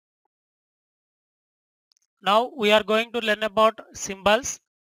Now we are going to learn about symbols.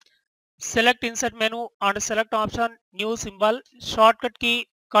 Select insert menu and select option new symbol. Shortcut key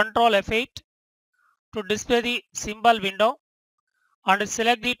Ctrl F8 to display the symbol window and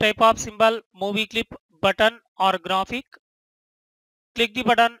select the type of symbol movie clip, button or graphic. Click the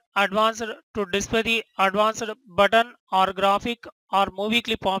button advanced to display the advanced button or graphic or movie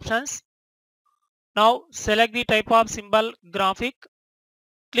clip options. Now select the type of symbol graphic.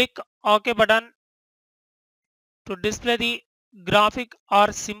 Click OK button to display the graphic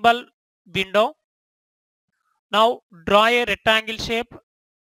or symbol window. Now draw a rectangle shape.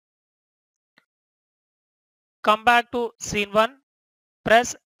 Come back to scene 1.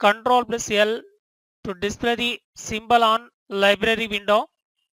 Press Ctrl plus L to display the symbol on library window.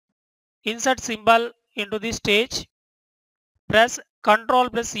 Insert symbol into the stage. Press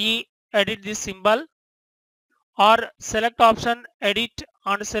Ctrl plus E, edit this symbol, or select option edit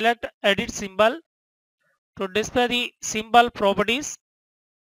and select edit symbol to display the symbol properties.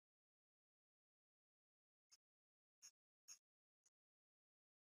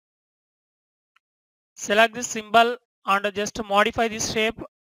 Select this symbol and just modify this shape.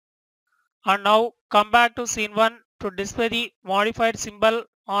 And now come back to scene 1 to display the modified symbol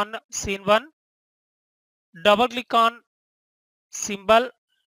on scene 1. Double click on symbol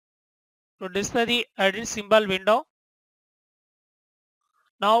to display the edit symbol window.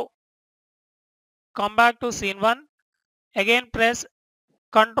 Now come back to scene 1. Again press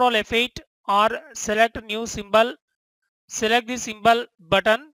Ctrl F8 or select new symbol. Select the symbol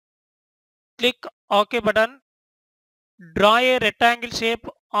button. Click OK button. Draw a rectangle shape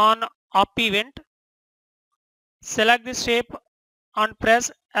on up event. Select this shape and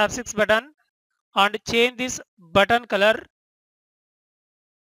press F6 button and change this button color.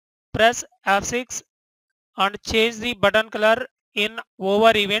 Press F6 and change the button color in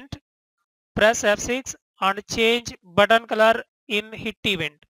over event. Press F6 and change button color in hit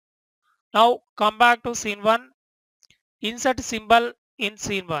event. Now come back to scene 1. Insert symbol in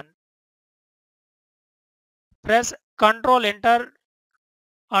scene 1. Press Ctrl Enter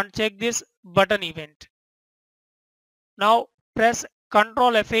and check this button event. Now press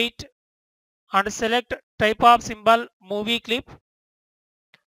Ctrl F8 and select type of symbol movie clip.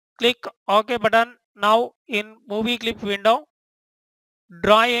 Click OK button. Now in movie clip window,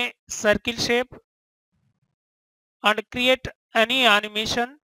 draw a circle shape and create any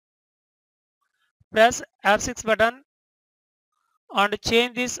animation. Press F6 button and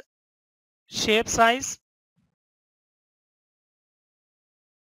change this shape size.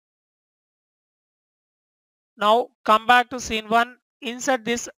 Now come back to scene 1. Insert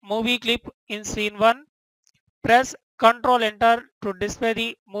this movie clip in scene 1. Press Ctrl Enter to display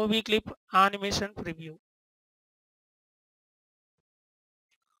the movie clip animation preview.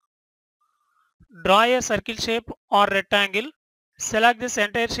 Draw a circle shape or rectangle. Select this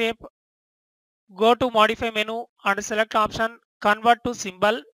entire shape. Go to Modify menu and select option Convert to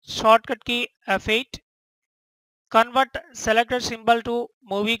Symbol. Shortcut key F8. Convert selected symbol to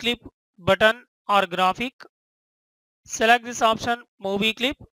movie clip, button or graphic. Select this option movie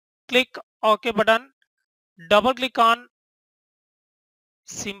clip. Click OK button. Double click on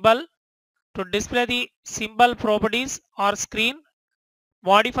symbol to display the symbol properties or screen.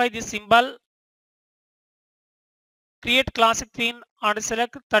 Modify this symbol. Create classic pin and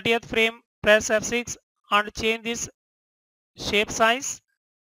select 30th frame. Press F6 and change this shape size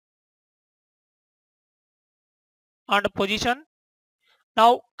and position.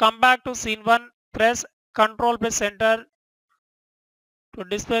 Now come back to scene 1. Press Ctrl plus Enter to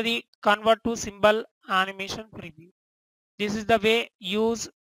display the convert to symbol animation preview. This is the way use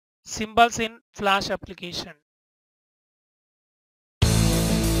symbols in Flash application.